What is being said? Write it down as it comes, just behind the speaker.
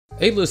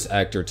A-list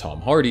actor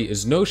Tom Hardy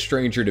is no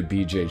stranger to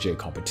BJJ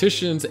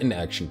competitions and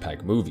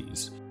action-packed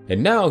movies,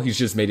 and now he's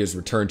just made his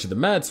return to the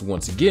mats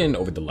once again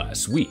over the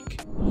last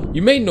week.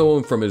 You may know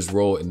him from his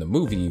role in the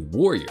movie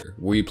Warrior,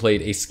 where he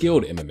played a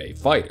skilled MMA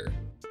fighter.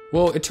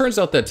 Well, it turns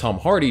out that Tom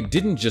Hardy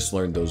didn't just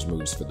learn those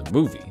moves for the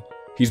movie.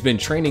 He's been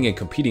training and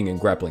competing in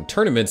grappling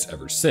tournaments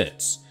ever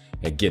since.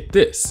 And get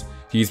this,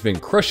 he's been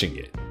crushing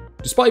it.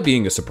 Despite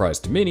being a surprise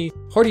to many,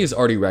 Hardy has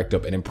already racked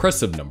up an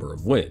impressive number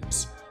of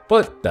wins.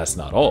 But that's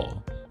not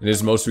all. In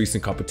his most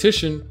recent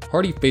competition,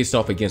 Hardy faced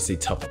off against a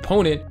tough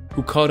opponent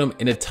who caught him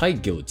in a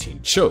tight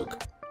guillotine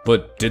choke.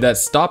 But did that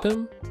stop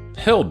him?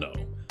 Hell no.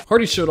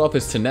 Hardy showed off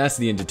his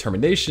tenacity and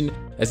determination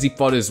as he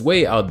fought his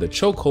way out of the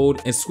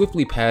chokehold and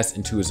swiftly passed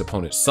into his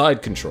opponent's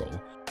side control.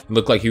 It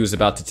looked like he was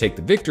about to take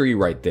the victory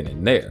right then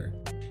and there.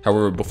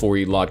 However, before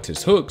he locked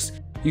his hooks,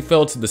 he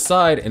fell to the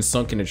side and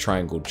sunk in a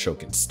triangle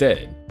choke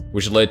instead,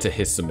 which led to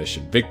his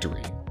submission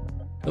victory.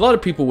 A lot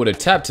of people would have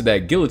tapped to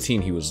that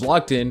guillotine he was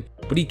locked in,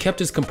 but he kept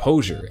his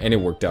composure and it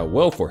worked out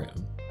well for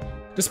him.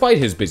 Despite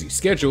his busy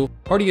schedule,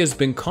 Hardy has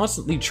been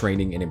constantly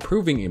training and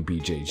improving in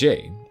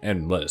BJJ,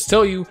 and let us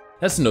tell you,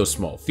 that's no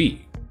small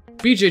feat.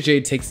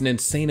 BJJ takes an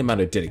insane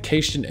amount of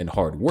dedication and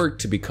hard work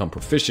to become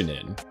proficient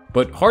in,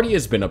 but Hardy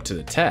has been up to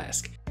the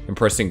task,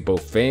 impressing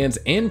both fans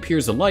and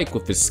peers alike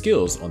with his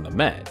skills on the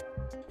mat.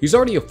 He's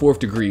already a 4th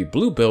degree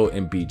blue belt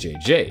in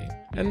BJJ,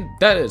 and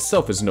that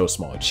itself is no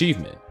small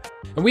achievement.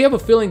 And we have a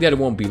feeling that it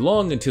won't be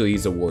long until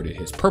he's awarded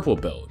his purple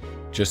belt.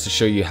 Just to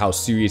show you how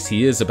serious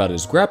he is about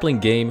his grappling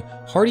game,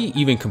 Hardy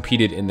even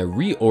competed in the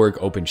Reorg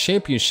Open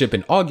Championship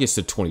in August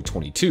of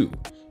 2022.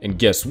 And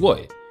guess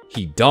what?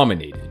 He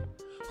dominated.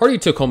 Hardy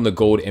took home the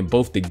gold in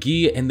both the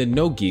gi and the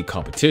no gi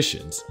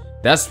competitions.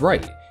 That's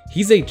right,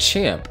 he's a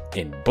champ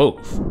in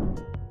both.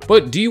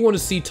 But do you want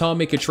to see Tom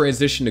make a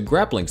transition to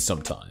grappling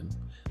sometime?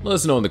 Let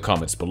us know in the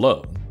comments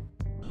below.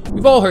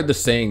 We've all heard the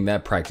saying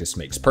that practice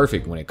makes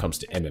perfect when it comes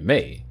to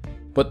MMA,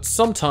 but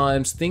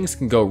sometimes things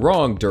can go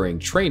wrong during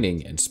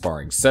training and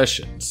sparring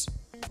sessions.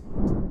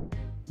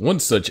 One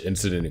such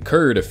incident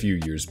occurred a few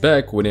years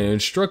back when an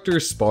instructor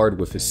sparred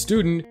with his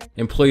student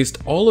and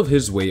placed all of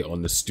his weight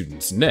on the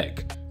student's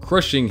neck,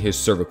 crushing his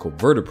cervical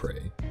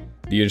vertebrae.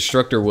 The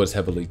instructor was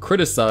heavily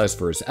criticized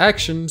for his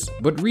actions,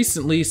 but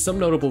recently some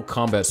notable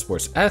combat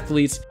sports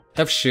athletes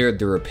have shared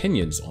their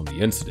opinions on the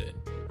incident.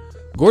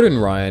 Gordon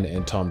Ryan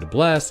and Tom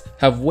DeBlass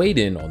have weighed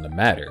in on the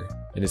matter,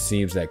 and it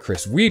seems that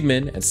Chris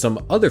Weidman and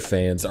some other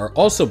fans are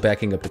also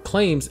backing up the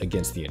claims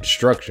against the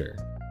instructor.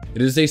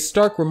 It is a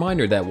stark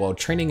reminder that while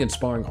training and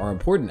sparring are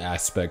important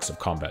aspects of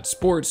combat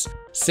sports,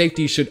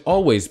 safety should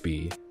always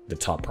be the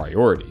top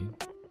priority.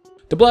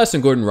 DeBlass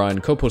and Gordon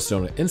Ryan co-posted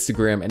on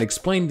Instagram and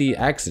explained the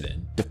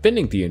accident,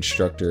 defending the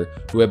instructor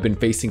who had been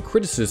facing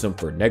criticism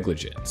for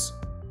negligence.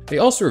 They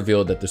also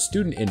revealed that the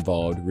student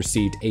involved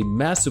received a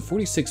massive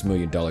 $46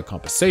 million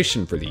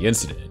compensation for the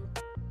incident.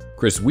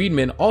 Chris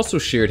Weidman also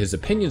shared his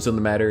opinions on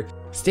the matter,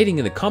 stating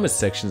in the comment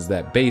sections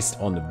that based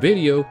on the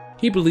video,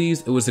 he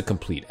believes it was a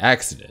complete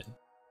accident.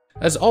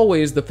 As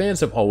always, the fans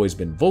have always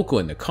been vocal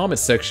in the comment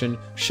section,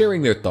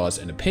 sharing their thoughts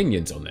and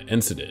opinions on the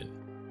incident.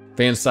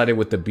 Fans sided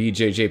with the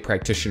BJJ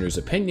practitioner's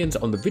opinions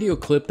on the video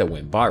clip that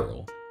went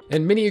viral,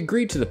 and many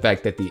agreed to the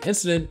fact that the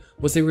incident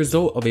was a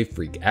result of a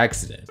freak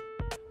accident.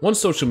 One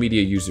social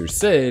media user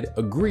said,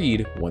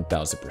 agreed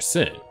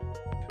 1000%.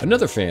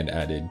 Another fan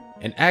added,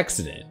 an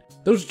accident.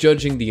 Those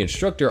judging the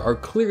instructor are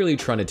clearly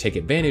trying to take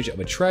advantage of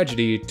a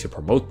tragedy to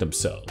promote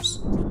themselves.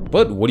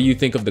 But what do you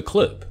think of the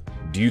clip?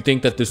 Do you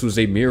think that this was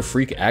a mere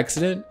freak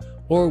accident,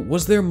 or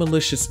was there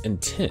malicious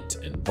intent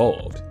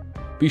involved?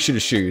 Be sure to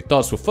share your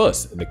thoughts with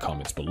us in the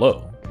comments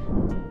below.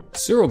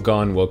 Ciryl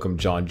Gane welcomed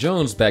Jon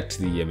Jones back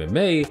to the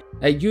MMA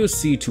at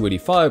UFC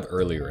 285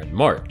 earlier in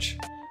March.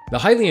 The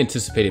highly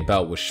anticipated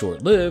bout was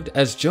short-lived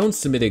as Jones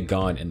submitted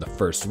Gane in the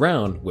first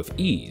round with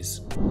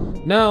ease.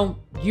 Now,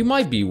 you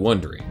might be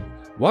wondering,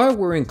 why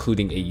we're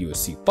including a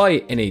UFC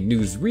fight in a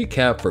news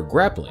recap for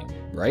grappling,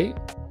 right?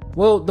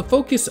 Well, the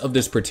focus of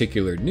this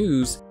particular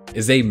news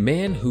is a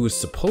man who is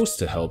supposed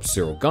to help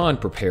Ciryl Gane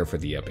prepare for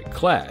the epic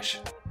clash.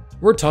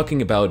 We're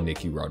talking about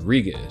Nicky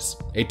Rodriguez,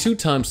 a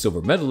 2-time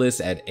silver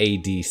medalist at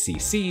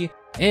ADCC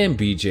and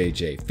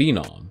BJJ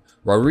phenom.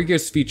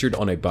 Rodriguez featured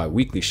on a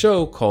bi-weekly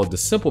show called The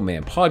Simple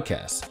Man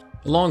Podcast,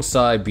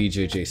 alongside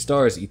BJJ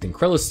stars Ethan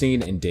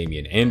Krelestein and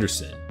Damian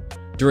Anderson.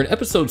 During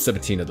episode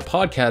 17 of the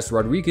podcast,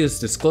 Rodriguez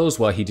disclosed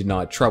why he did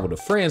not travel to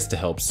France to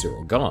help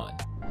Ciryl Gane.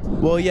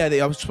 Well, yeah,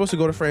 I was supposed to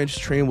go to France to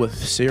train with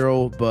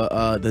Ciryl,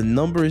 but the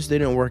numbers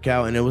didn't work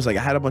out, and it was like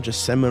I had a bunch of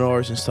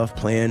seminars and stuff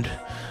planned,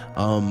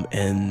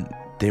 and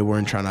they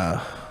weren't trying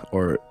to,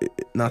 or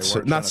not,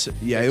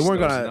 they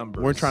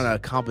weren't trying to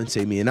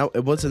compensate me, and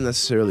it wasn't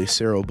necessarily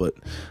Ciryl, but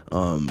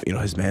you know,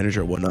 his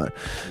manager or whatnot.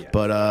 Yeah.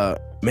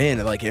 But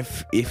man, like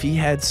if he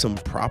had some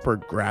proper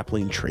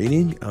grappling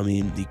training, I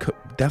mean, he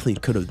definitely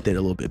could have did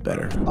a little bit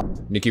better.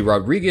 Nicky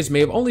Rodriguez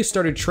may have only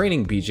started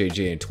training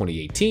BJJ in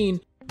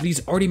 2018. But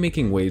he's already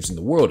making waves in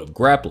the world of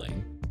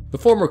grappling. The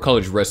former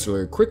college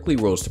wrestler quickly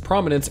rose to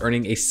prominence,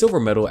 earning a silver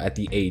medal at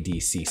the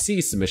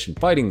ADCC Submission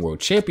Fighting World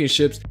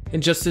Championships in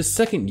just his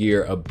second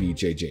year of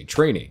BJJ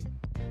training.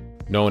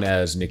 Known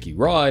as Nicky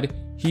Rod,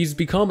 he's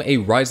become a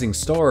rising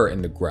star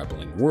in the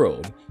grappling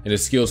world, and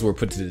his skills were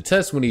put to the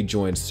test when he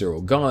joined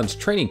Ciryl Gane's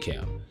training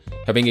camp.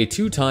 Having a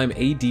two-time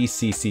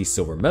ADCC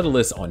silver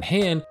medalist on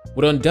hand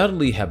would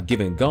undoubtedly have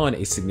given Gane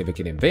a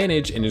significant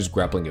advantage in his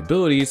grappling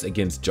abilities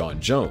against Jon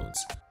Jones.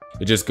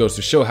 It just goes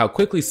to show how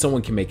quickly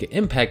someone can make an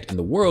impact in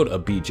the world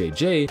of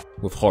BJJ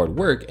with hard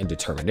work and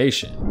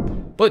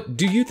determination. But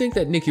do you think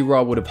that Nicky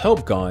Rod would have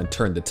helped Gane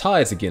turn the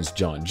tides against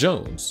Jon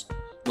Jones?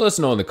 Let us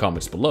know in the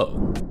comments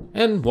below.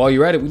 And while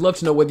you're at it, we'd love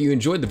to know whether you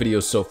enjoyed the video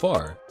so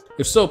far.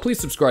 If so, please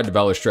subscribe to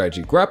Valor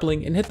Strategy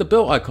Grappling and hit the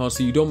bell icon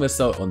so you don't miss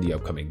out on the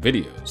upcoming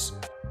videos.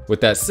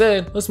 With that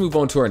said, let's move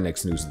on to our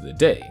next news of the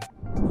day.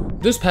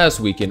 This past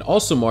weekend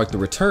also marked the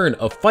return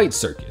of Fight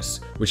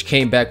Circus, which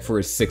came back for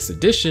its 6th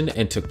edition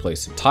and took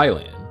place in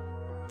Thailand.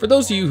 For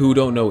those of you who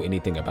don't know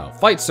anything about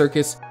Fight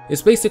Circus,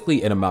 it's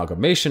basically an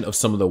amalgamation of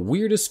some of the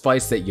weirdest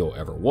fights that you'll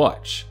ever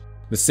watch.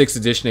 The 6th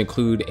edition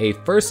include a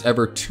first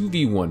ever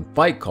 2v1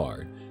 fight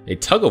card, a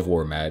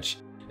tug-of-war match,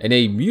 and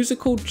a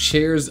musical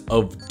Chairs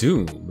of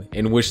Doom,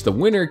 in which the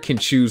winner can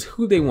choose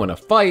who they want to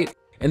fight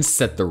and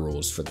set the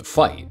rules for the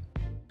fight.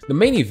 The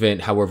main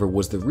event, however,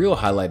 was the real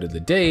highlight of the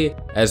day,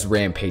 as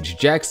Rampage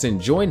Jackson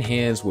joined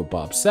hands with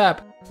Bob Sapp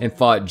and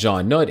fought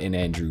John Nutt and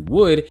Andrew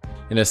Wood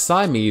in a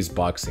Siamese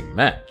boxing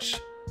match.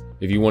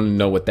 If you want to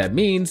know what that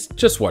means,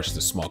 just watch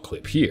this small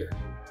clip here.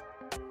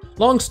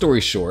 Long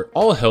story short,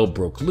 all hell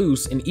broke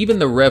loose and even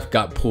the ref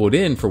got pulled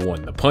in for one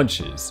of the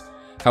punches.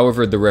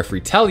 However, the ref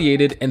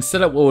retaliated and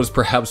set up what was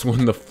perhaps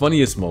one of the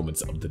funniest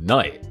moments of the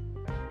night.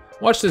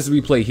 Watch this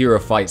replay here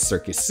of Fight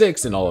Circus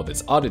 6 and all of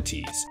its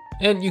oddities,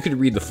 and you can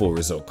read the full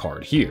result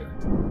card here.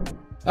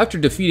 After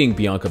defeating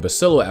Bianca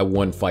Basillo at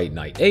One Fight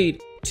Night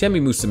 8,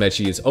 Tammi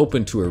Musumeci is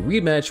open to a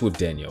rematch with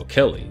Danielle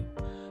Kelly.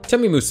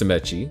 Tammi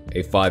Musumeci,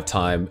 a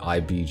 5-time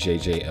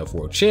IBJJF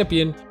World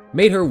Champion,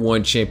 made her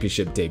One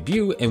Championship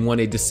debut and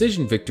won a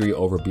decision victory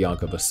over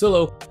Bianca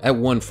Basillo at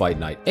One Fight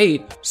Night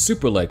 8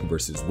 Superleg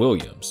vs.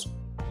 Williams.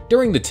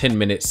 During the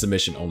 10-minute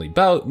submission-only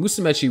bout,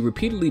 Musumeci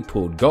repeatedly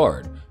pulled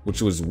guard,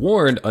 which was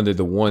warned under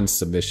the One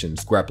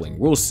Submission's grappling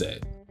rule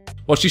set.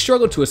 While she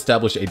struggled to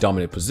establish a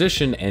dominant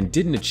position and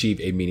didn't achieve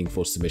a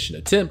meaningful submission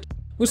attempt,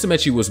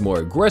 Musumeci was more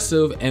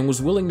aggressive and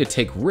was willing to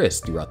take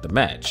risks throughout the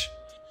match.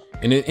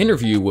 In an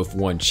interview with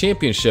One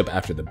Championship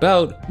after the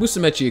bout,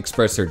 Musumeci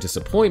expressed her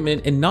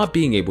disappointment in not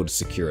being able to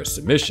secure a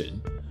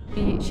submission.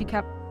 She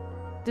kept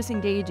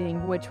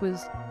disengaging, which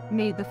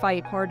made the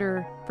fight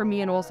harder for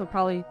me and also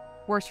probably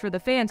worse for the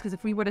fans, because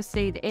if we would have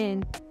stayed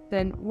in,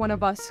 then one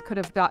of us could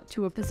have got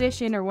to a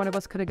position or one of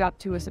us could have got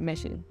to a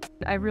submission.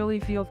 I really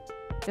feel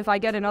if I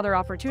get another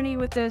opportunity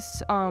with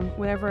this,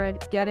 whenever I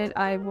get it,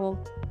 I will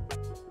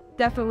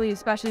definitely,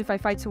 especially if I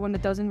fight someone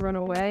that doesn't run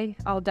away,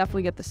 I'll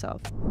definitely get the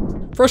sub.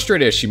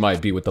 Frustrated as she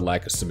might be with the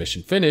lack of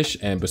submission finish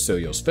and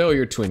Basilio's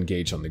failure to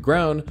engage on the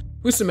ground,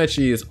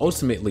 Musumeci is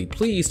ultimately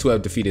pleased to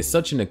have defeated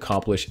such an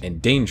accomplished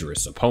and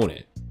dangerous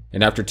opponent.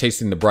 And after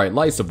tasting the bright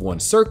lights of One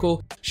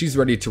Circle, she's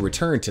ready to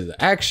return to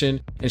the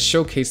action and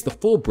showcase the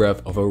full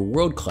breadth of her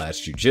world-class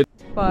jiu-jitsu.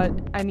 But,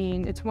 I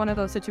mean, it's one of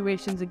those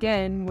situations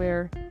again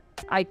where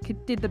I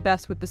did the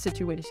best with the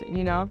situation,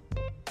 you know?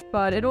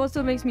 But it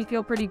also makes me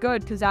feel pretty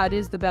good because that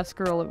is the best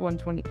girl at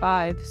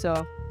 125,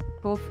 so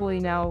hopefully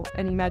now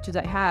any matches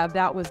I have,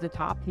 that was the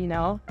top, you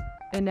know?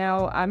 And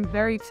now I'm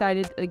very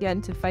excited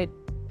again to fight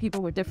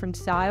people with different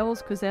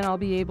styles because then I'll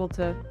be able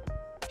to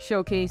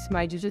showcase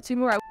my jiu-jitsu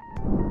more.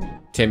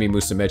 Tammi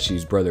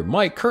Musumeci's brother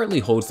Mike currently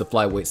holds the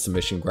flyweight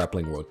submission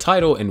grappling world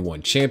title and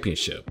One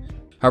Championship.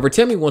 However,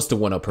 Tammi wants to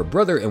one-up her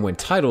brother and win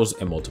titles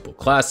in multiple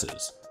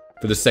classes.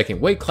 For the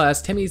second weight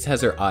class, Tammi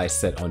has her eyes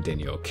set on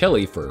Danielle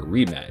Kelly for a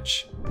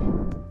rematch.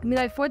 I mean,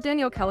 I fought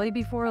Danielle Kelly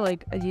before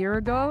like a year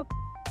ago.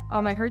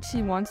 I heard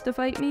she wants to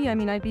fight me. I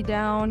mean, I'd be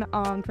down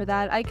for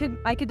that. I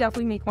could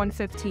definitely make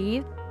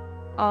 115.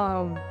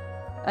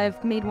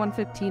 I've made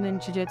 115 in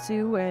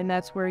jiu-jitsu, and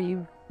that's where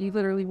you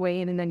literally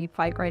weigh in and then you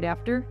fight right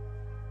after.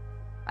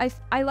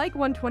 I like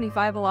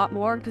 125 a lot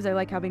more because I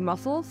like having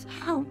muscles.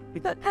 And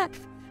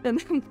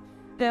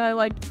then I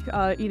like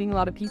eating a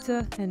lot of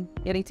pizza and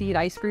getting to eat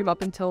ice cream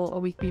up until a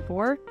week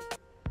before.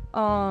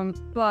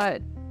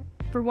 But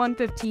for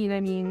 115, I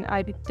mean,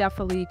 I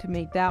definitely could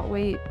make that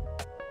weight.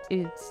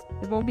 It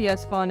won't be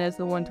as fun as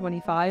the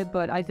 125,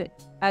 but I think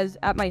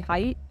at my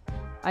height,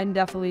 I'm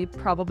definitely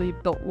probably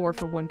built more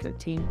for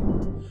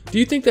 115. Do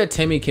you think that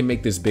Tammi can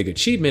make this big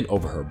achievement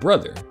over her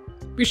brother?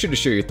 Be sure to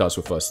share your thoughts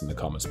with us in the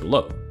comments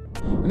below.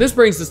 And this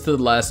brings us to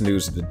the last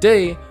news of the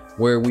day,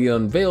 where we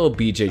unveil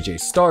BJJ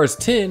Stars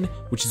 10,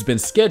 which has been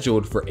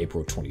scheduled for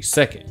April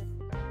 22nd.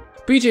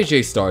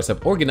 BJJ Stars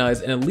have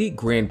organized an elite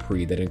Grand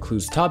Prix that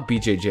includes top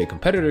BJJ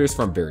competitors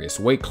from various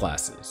weight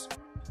classes.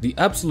 The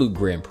Absolute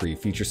Grand Prix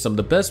features some of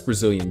the best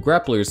Brazilian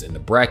grapplers in the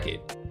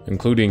bracket,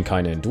 including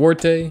Kainan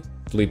Duarte,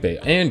 Felipe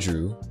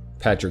Andrew,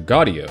 Patrick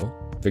Gaudio,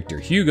 Victor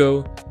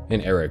Hugo,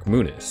 and Eric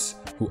Muniz,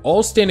 who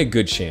all stand a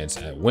good chance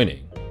at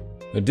winning.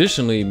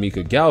 Additionally,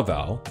 Mika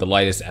Galvão, the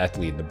lightest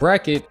athlete in the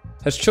bracket,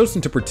 has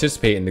chosen to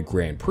participate in the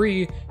Grand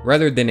Prix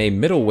rather than a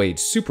middleweight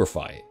super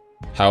fight.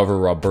 However,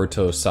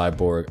 Roberto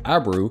Cyborg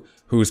Abreu,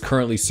 who is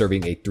currently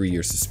serving a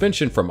 3-year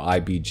suspension from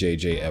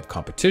IBJJF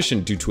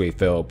competition due to a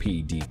failed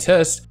PED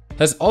test,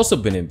 has also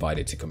been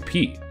invited to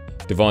compete.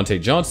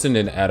 Devontae Johnson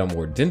and Adam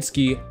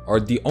Wardinsky are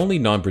the only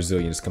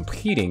non-Brazilians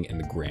competing in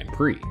the Grand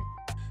Prix.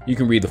 You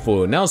can read the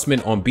full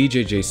announcement on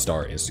BJJ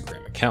Star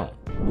Instagram account.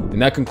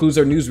 And that concludes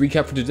our news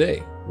recap for today.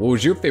 What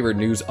was your favorite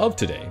news of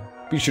today?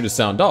 Be sure to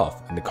sound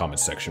off in the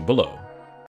comments section below.